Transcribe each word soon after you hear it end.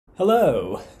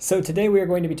Hello! So today we are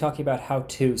going to be talking about how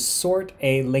to sort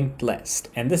a linked list.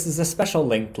 And this is a special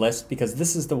linked list because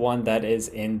this is the one that is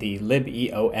in the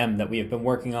libeom that we have been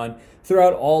working on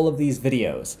throughout all of these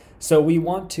videos. So we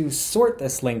want to sort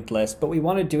this linked list, but we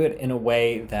want to do it in a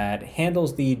way that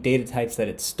handles the data types that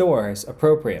it stores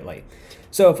appropriately.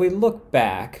 So if we look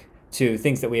back to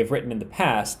things that we have written in the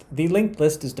past, the linked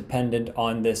list is dependent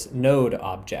on this node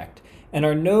object. And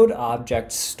our node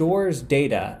object stores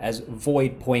data as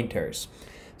void pointers.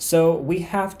 So we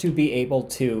have to be able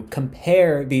to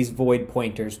compare these void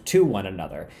pointers to one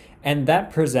another. And that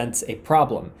presents a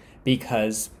problem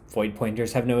because void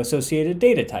pointers have no associated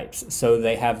data types. So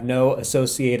they have no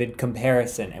associated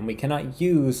comparison, and we cannot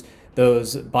use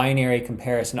those binary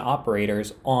comparison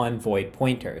operators on void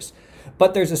pointers.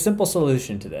 But there's a simple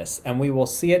solution to this, and we will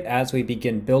see it as we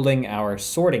begin building our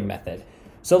sorting method.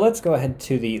 So let's go ahead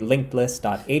to the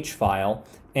linkedlist.h file,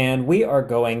 and we are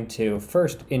going to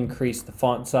first increase the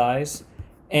font size,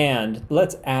 and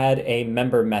let's add a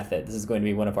member method. This is going to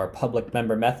be one of our public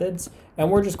member methods,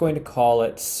 and we're just going to call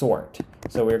it sort.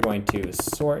 So we're going to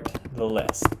sort the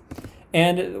list.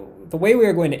 And the way we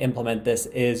are going to implement this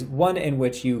is one in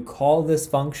which you call this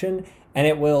function, and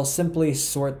it will simply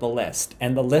sort the list.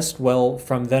 And the list will,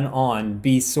 from then on,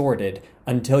 be sorted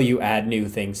until you add new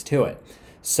things to it.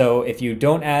 So if you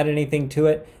don't add anything to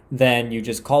it, then you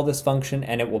just call this function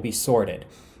and it will be sorted.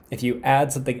 If you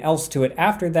add something else to it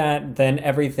after that, then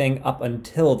everything up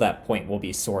until that point will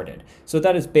be sorted. So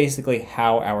that is basically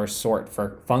how our sort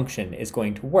function is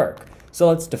going to work. So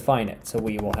let's define it. So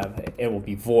we will have, it will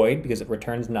be void because it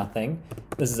returns nothing.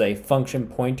 This is a function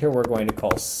pointer we're going to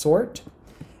call sort.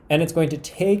 And it's going to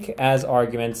take as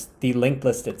arguments the linked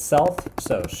list itself.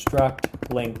 So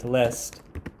struct linked list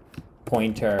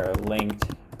pointer linked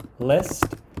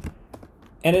list.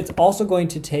 And it's also going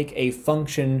to take a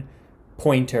function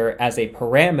pointer as a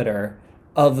parameter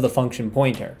of the function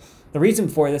pointer. The reason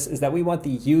for this is that we want the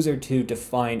user to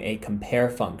define a compare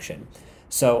function.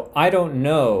 So I don't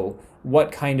know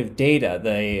what kind of data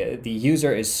the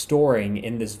user is storing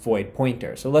in this void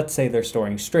pointer. So let's say they're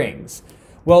storing strings.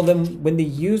 Well, then when the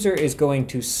user is going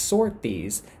to sort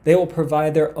these, they will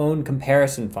provide their own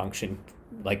comparison function,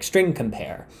 like string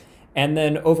compare. And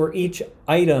then over each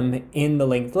item in the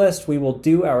linked list, we will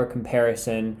do our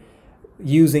comparison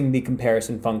using the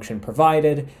comparison function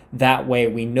provided. That way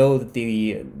we know that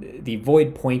the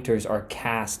void pointers are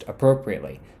cast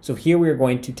appropriately. So here we are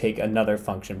going to take another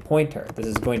function pointer. This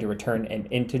is going to return an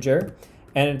integer,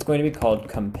 and it's going to be called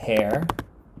compare.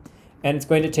 And it's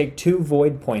going to take two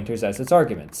void pointers as its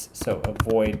arguments. So a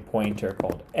void pointer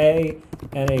called A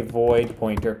and a void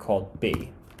pointer called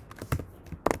B.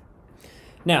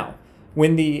 Now,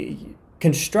 when the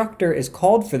constructor is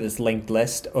called for this linked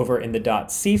list over in the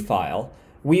 .c file,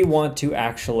 we want to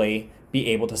actually be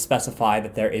able to specify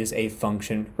that there is a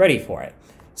function ready for it.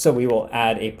 So we will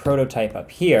add a prototype up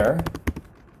here,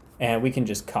 and we can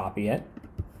just copy it.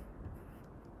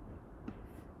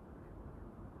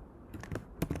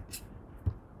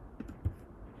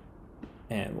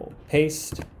 And we'll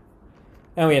paste.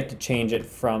 And we have to change it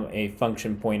from a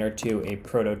function pointer to a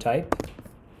prototype.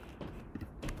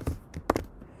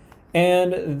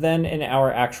 And then in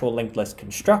our actual linked list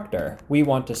constructor, we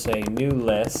want to say new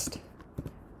list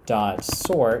dot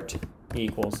sort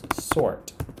equals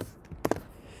sort.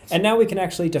 And now we can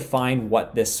actually define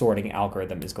what this sorting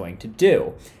algorithm is going to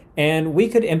do. And we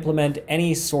could implement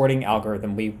any sorting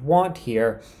algorithm we want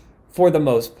here for the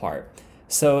most part.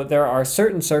 So there are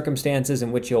certain circumstances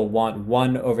in which you'll want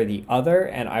one over the other,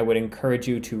 and I would encourage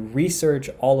you to research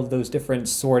all of those different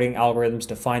sorting algorithms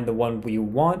to find the one you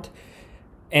want.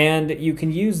 And you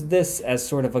can use this as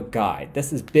sort of a guide.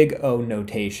 This is big O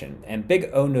notation, and big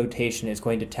O notation is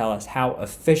going to tell us how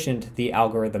efficient the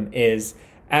algorithm is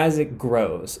as it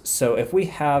grows. So if we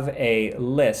have a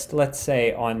list, let's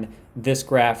say on this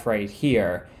graph right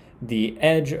here, the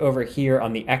edge over here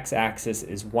on the x-axis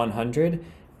is 100,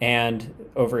 and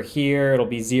over here it'll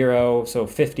be 0, so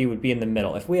 50 would be in the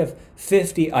middle. If we have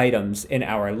 50 items in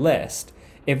our list,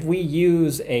 if we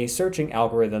use a searching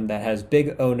algorithm that has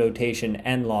big O notation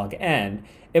n log n,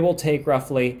 it will take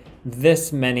roughly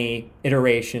this many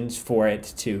iterations for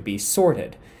it to be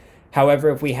sorted. However,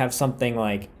 if we have something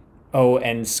like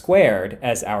O(n) squared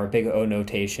as our big O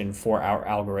notation for our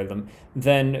algorithm,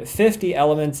 then 50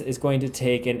 elements is going to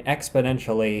take an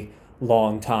exponentially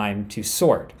long time to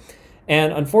sort.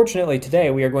 And unfortunately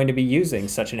today we are going to be using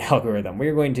such an algorithm. We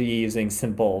are going to be using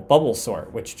simple bubble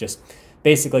sort, which just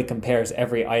basically compares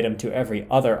every item to every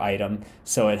other item,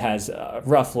 so it has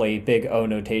roughly big O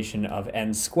notation of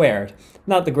n squared.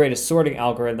 Not the greatest sorting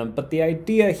algorithm, but the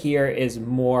idea here is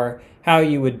more how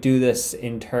you would do this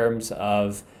in terms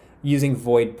of using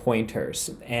void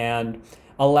pointers and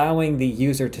allowing the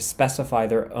user to specify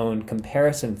their own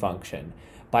comparison function.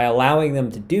 By allowing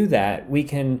them to do that, we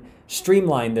can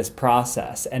streamline this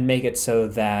process and make it so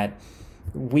that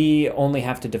we only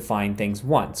have to define things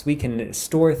once. We can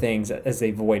store things as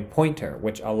a void pointer,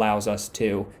 which allows us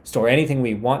to store anything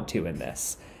we want to in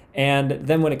this. And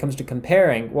then when it comes to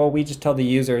comparing, well, we just tell the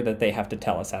user that they have to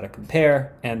tell us how to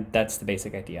compare, and that's the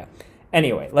basic idea.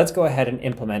 Anyway, let's go ahead and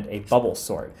implement a bubble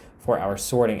sort for our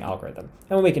sorting algorithm,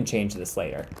 and we can change this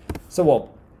later. So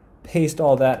we'll paste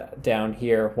all that down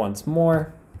here once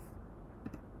more.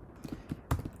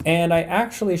 And I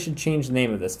actually should change the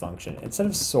name of this function. Instead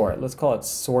of sort, let's call it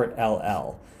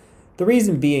sortll. The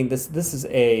reason being this is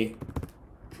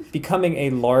becoming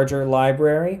a larger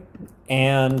library,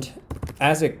 and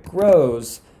as it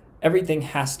grows, everything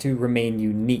has to remain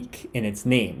unique in its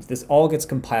names. This all gets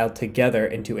compiled together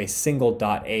into a single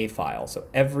 .a file. So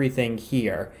everything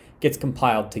here gets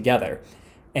compiled together.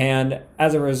 And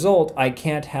as a result, I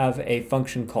can't have a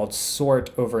function called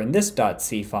sort over in this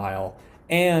 .c file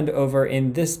and over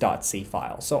in this .c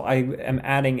file. So I am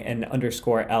adding an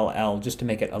 _ll just to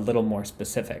make it a little more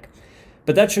specific.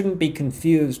 But that shouldn't be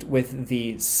confused with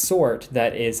the sort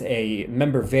that is a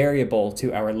member variable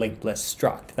to our linked list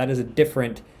struct. That is a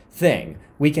different thing.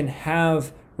 We can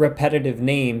have repetitive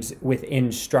names within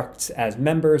structs as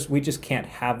members. We just can't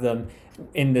have them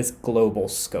in this global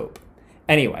scope.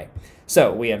 Anyway,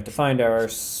 so we have defined our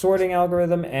sorting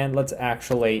algorithm, and let's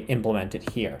actually implement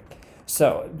it here.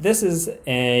 So this is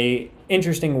an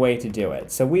interesting way to do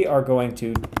it. So we are going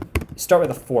to start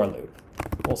with a for loop.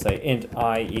 We'll say int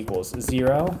I equals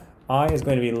 0. I is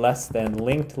going to be less than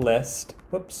linked list,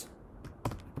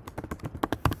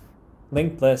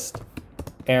 linked list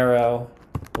arrow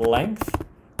length,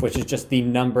 which is just the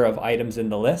number of items in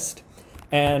the list.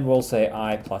 And we'll say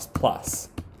I++.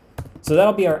 So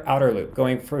that'll be our outer loop,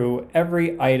 going through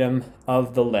every item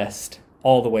of the list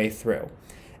all the way through.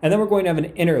 And then we're going to have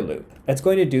an inner loop that's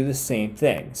going to do the same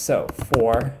thing. So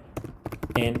for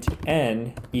int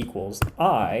n equals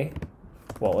I,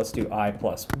 well, let's do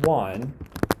I+1,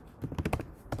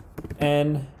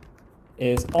 n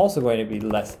is also going to be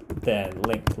less than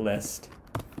linked list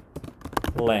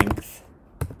length,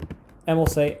 and we'll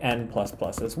say n++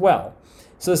 as well.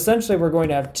 So essentially we're going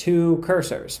to have two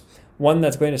cursors, one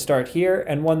that's going to start here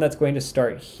and one that's going to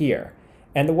start here.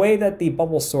 And the way that the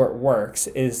bubble sort works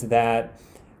is that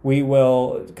we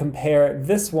will compare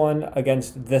this one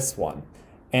against this one.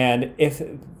 And if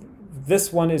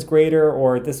this one is greater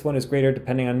or this one is greater,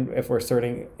 depending on if we're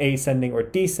sorting ascending or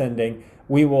descending,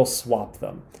 we will swap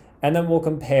them. And then we'll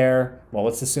compare, well,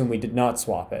 let's assume we did not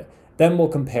swap it. Then we'll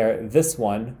compare this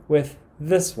one with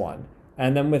this one,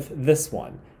 and then with this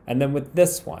one, and then with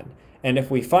this one. And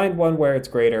if we find one where it's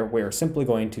greater, we're simply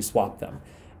going to swap them.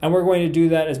 And we're going to do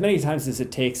that as many times as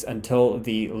it takes until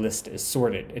the list is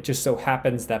sorted. It just so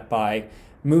happens that by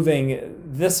moving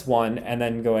this one and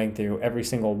then going through every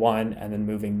single one, and then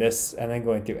moving this and then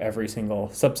going through every single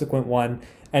subsequent one,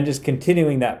 and just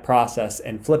continuing that process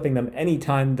and flipping them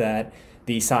anytime that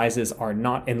the sizes are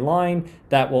not in line,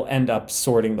 that will end up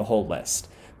sorting the whole list.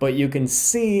 But you can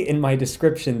see in my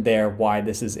description there why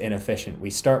this is inefficient. We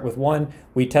start with one,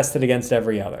 we test it against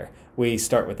every other. We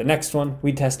start with the next one,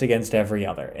 we test against every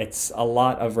other. It's a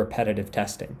lot of repetitive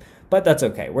testing, but that's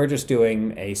okay. We're just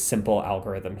doing a simple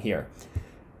algorithm here.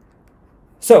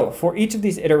 So for each of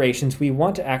these iterations, we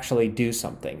want to actually do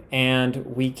something, and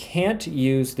we can't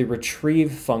use the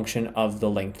retrieve function of the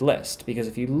linked list, because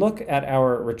if you look at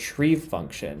our retrieve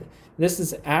function, this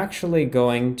is actually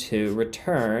going to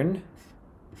return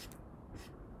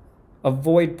a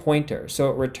void pointer. So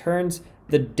it returns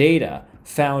the data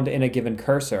found in a given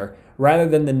cursor rather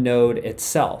than the node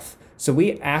itself. So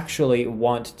we actually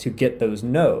want to get those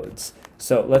nodes.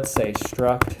 So let's say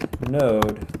struct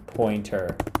node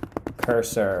pointer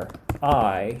cursor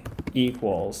I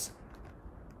equals,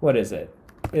 what is it?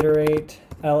 Iterate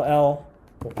ll.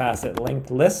 We'll pass it linked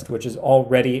list, which is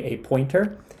already a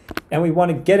pointer. And we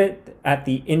want to get it at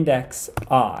the index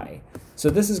I. So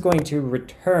this is going to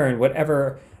return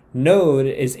whatever node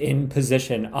is in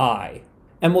position I.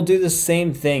 And we'll do the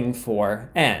same thing for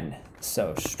n.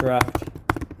 So struct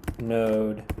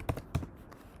node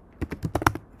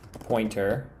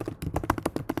pointer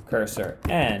cursor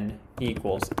n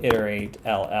equals iterate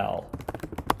ll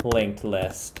linked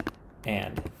list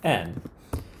and n.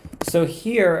 So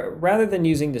here, rather than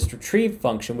using this retrieve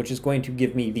function, which is going to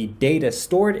give me the data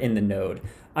stored in the node,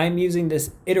 I'm using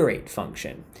this iterate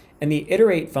function. And the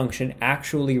iterate function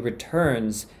actually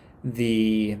returns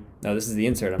the, no, this is the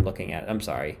insert I'm looking at, I'm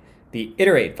sorry. The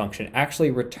iterate function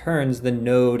actually returns the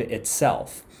node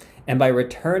itself. And by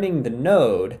returning the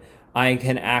node, I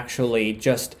can actually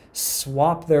just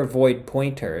swap their void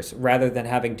pointers rather than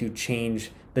having to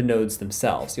change the nodes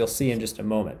themselves. You'll see in just a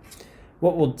moment.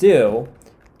 What we'll do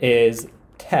is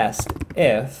test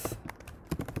if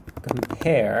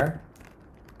compare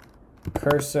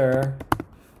cursor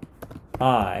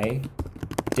I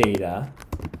data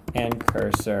and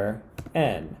cursor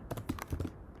n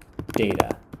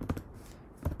data.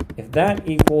 If that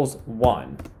equals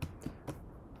 1,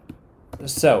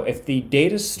 so if the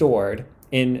data stored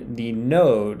in the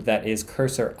node that is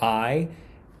cursor I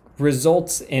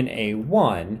results in a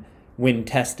 1 when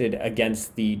tested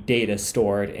against the data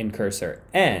stored in cursor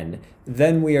n,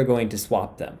 then we are going to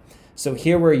swap them. So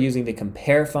here we're using the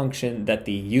compare function that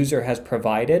the user has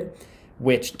provided,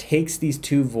 which takes these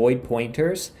two void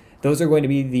pointers. Those are going to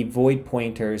be the void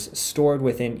pointers stored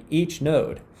within each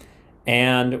node.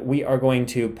 And we are going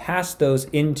to pass those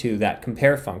into that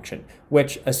compare function,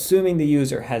 which, assuming the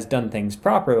user has done things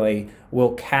properly,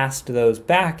 will cast those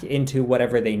back into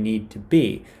whatever they need to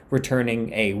be,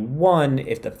 returning a 1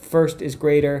 if the first is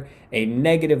greater, a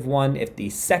 -1 if the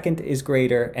second is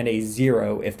greater, and a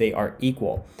 0 if they are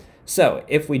equal. So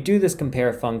if we do this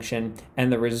compare function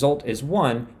and the result is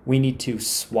 1, we need to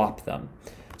swap them.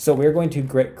 So we're going to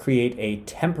create a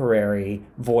temporary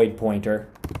void pointer.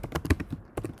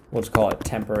 We'll just call it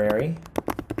temporary.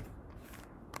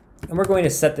 And we're going to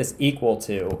set this equal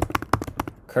to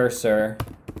cursor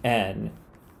n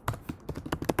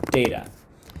data.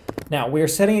 Now we're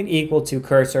setting it equal to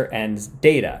cursor n's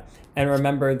data. And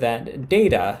remember that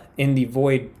data in the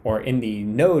void or in the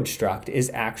node struct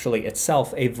is actually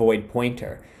itself a void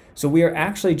pointer. So we are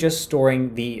actually just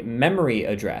storing the memory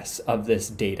address of this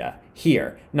data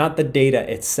here, not the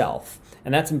data itself.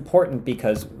 And that's important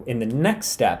because in the next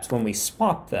steps, when we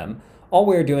swap them, all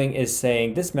we're doing is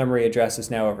saying this memory address is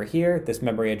now over here, this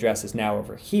memory address is now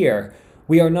over here.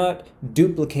 We are not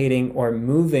duplicating or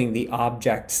moving the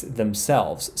objects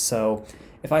themselves. So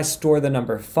if I store the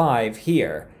number 5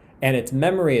 here and its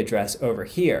memory address over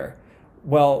here,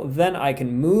 well, then I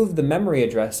can move the memory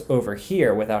address over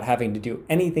here without having to do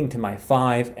anything to my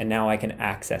 5, and now I can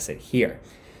access it here.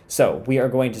 So we are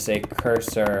going to say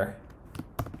cursor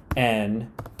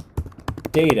n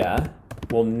data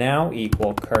will now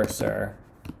equal cursor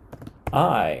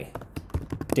I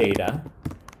data,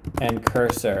 and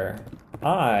cursor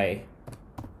I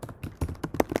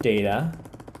data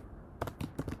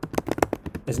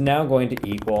is now going to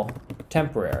equal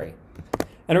temporary.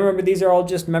 And remember, these are all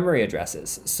just memory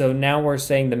addresses. So now we're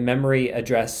saying the memory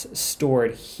address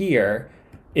stored here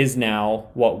is now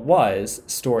what was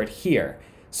stored here.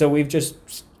 So we've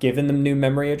just given them new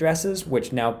memory addresses,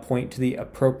 which now point to the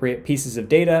appropriate pieces of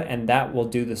data, and that will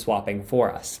do the swapping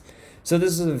for us. So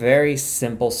this is a very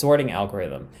simple sorting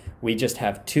algorithm. We just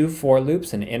have two for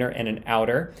loops, an inner and an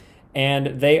outer,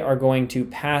 and they are going to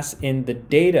pass in the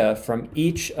data from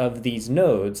each of these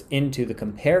nodes into the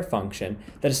compare function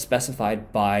that is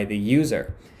specified by the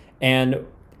user. And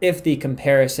if the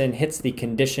comparison hits the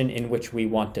condition in which we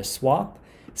want to swap,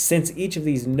 since each of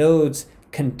these nodes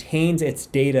contains its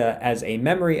data as a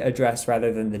memory address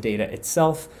rather than the data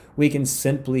itself, we can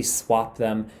simply swap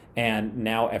them and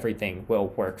now everything will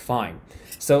work fine.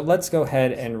 So let's go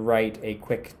ahead and write a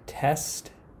quick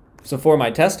test. So for my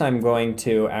test, I'm going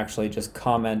to actually just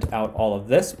comment out all of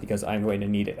this because I'm going to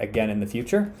need it again in the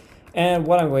future. And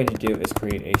what I'm going to do is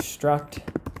create a struct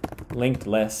linked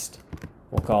list.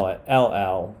 We'll call it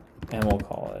LL, and we'll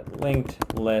call it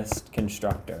linked list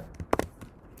constructor.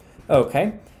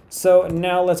 Okay, so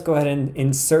now let's go ahead and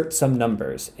insert some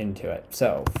numbers into it.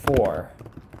 So for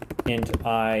int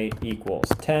I equals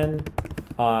 10,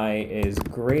 I is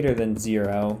greater than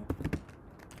 0,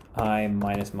 I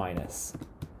minus minus.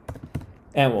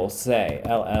 And we'll say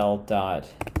ll.insert,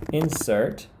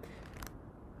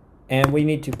 and we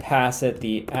need to pass it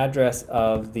the address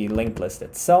of the linked list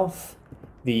itself,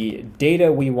 the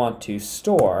data we want to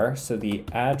store, so the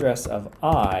address of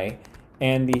I,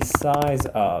 and the size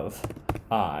of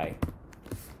I.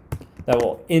 That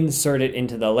will insert it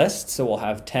into the list, so we'll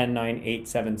have 10, 9, 8,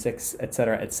 7, 6,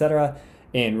 etc.,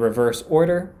 in reverse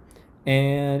order.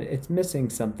 And it's missing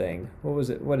something. What was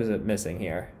it? What is it missing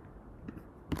here?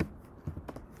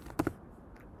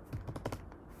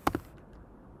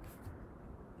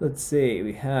 Let's see,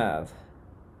 we have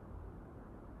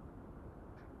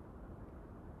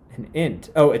an int.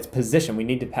 Oh, it's position. We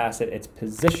need to pass it its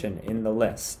position in the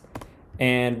list.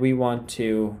 And we want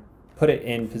to put it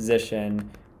in position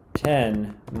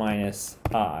 10 minus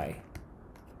I.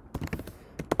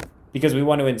 Because we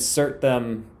want to insert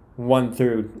them 1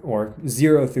 through, or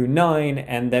 0 through 9,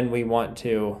 and then we want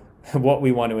to, what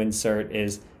we want to insert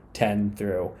is 10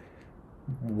 through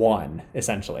 1,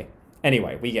 essentially.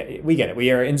 Anyway, we get it.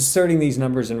 We are inserting these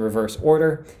numbers in reverse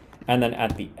order, and then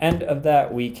at the end of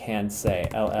that, we can say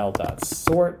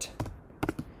ll.sort,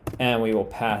 and we will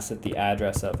pass it the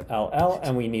address of ll,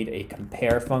 and we need a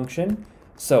compare function.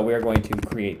 So we're going to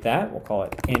create that. We'll call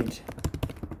it int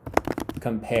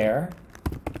compare.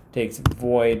 Takes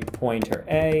void pointer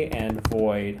A and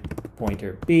void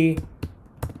pointer B.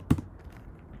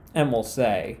 And we'll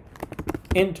say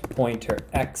int pointer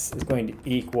X is going to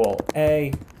equal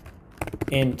A.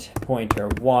 Int pointer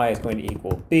Y is going to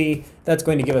equal B. That's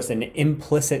going to give us an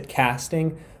implicit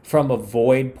casting from a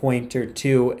void pointer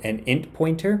to an int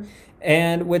pointer.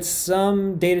 And with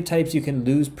some data types, you can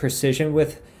lose precision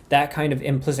with that kind of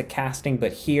implicit casting,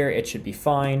 but here it should be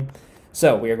fine.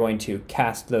 So we are going to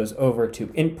cast those over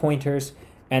to int pointers,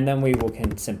 and then we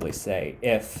can simply say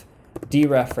if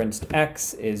dereferenced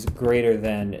X is greater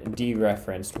than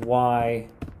dereferenced Y,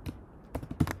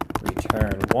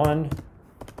 return 1.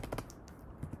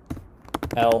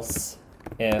 Else,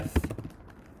 if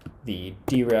the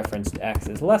dereferenced X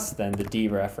is less than the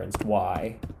dereferenced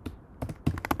Y,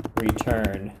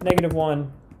 return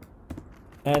 -1,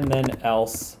 and then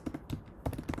else,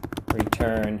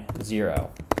 return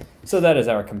 0. So that is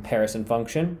our comparison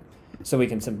function. So we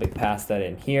can simply pass that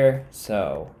in here.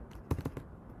 So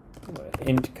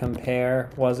int compare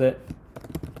was it?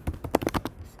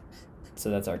 So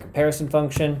that's our comparison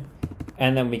function.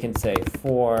 And then we can say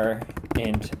for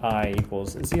int I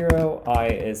equals 0, I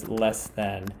is less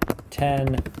than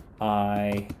 10,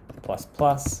 I plus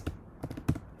plus,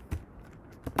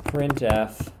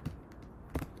 printf,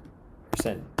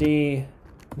 %d,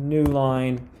 new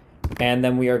line, and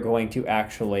then we are going to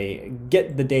actually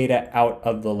get the data out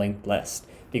of the linked list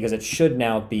because it should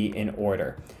now be in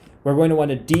order. We're going to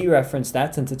want to dereference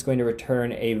that since it's going to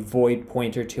return a void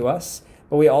pointer to us,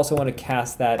 but we also want to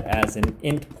cast that as an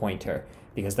int pointer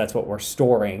because that's what we're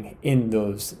storing in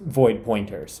those void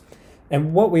pointers.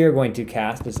 And what we are going to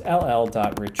cast is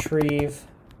ll.retrieve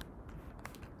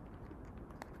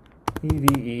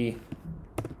EVE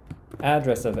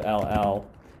address of ll,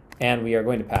 and we are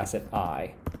going to pass it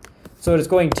I. So it is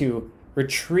going to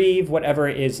retrieve whatever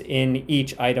is in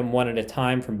each item one at a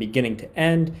time from beginning to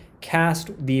end,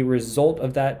 cast the result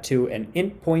of that to an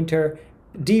int pointer,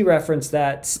 dereference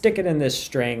that, stick it in this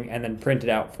string, and then print it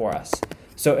out for us.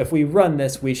 So if we run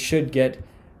this, we should get,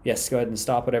 yes, go ahead and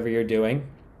stop whatever you're doing.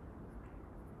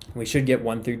 We should get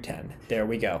 1 through 10. There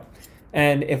we go.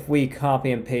 And if we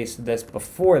copy and paste this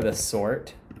before the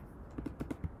sort,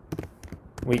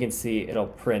 we can see it'll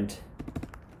print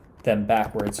them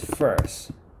backwards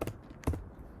first.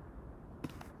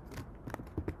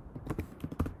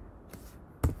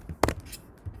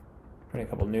 Put a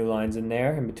couple new lines in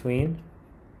there in between.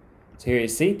 So here you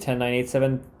see 10, 9, 8,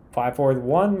 7, 5, 4,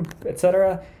 1,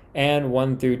 etc. and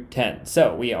 1 through 10.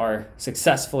 So we are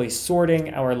successfully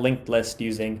sorting our linked list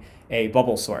using a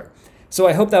bubble sort. So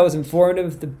I hope that was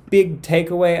informative. The big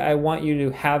takeaway I want you to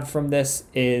have from this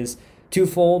is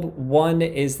twofold. One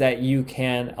is that you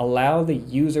can allow the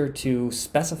user to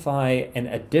specify an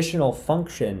additional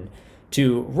function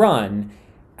to run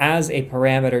as a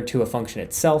parameter to a function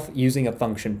itself using a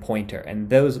function pointer, and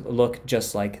those look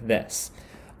just like this.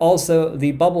 Also,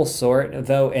 the bubble sort,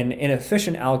 though an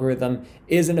inefficient algorithm,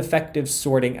 is an effective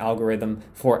sorting algorithm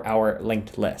for our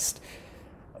linked list.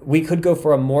 We could go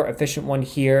for a more efficient one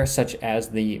here, such as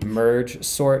the merge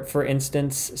sort, for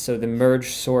instance. So the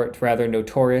merge sort rather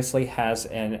notoriously has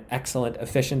an excellent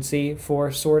efficiency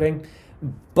for sorting,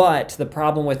 but the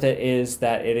problem with it is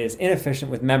that it is inefficient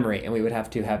with memory, and we would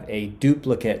have to have a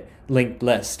duplicate linked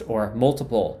list or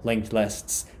multiple linked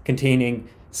lists containing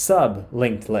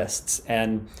sub-linked lists,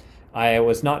 and I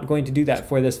was not going to do that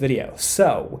for this video.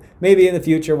 So maybe in the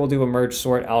future we'll do a merge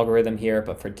sort algorithm here,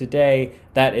 but for today,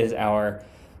 that is our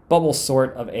bubble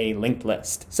sort of a linked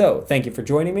list. So thank you for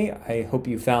joining me. I hope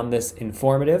you found this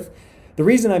informative. The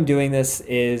reason I'm doing this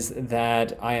is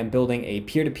that I am building a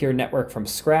peer-to-peer network from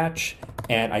scratch,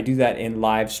 and I do that in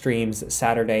live streams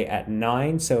Saturday at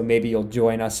 9, so maybe you'll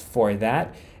join us for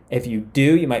that. If you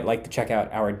do, you might like to check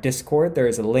out our Discord. There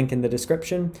is a link in the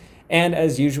description. And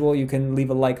as usual, you can leave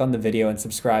a like on the video and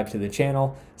subscribe to the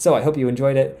channel. So I hope you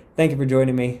enjoyed it. Thank you for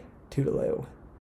joining me. Toodaloo.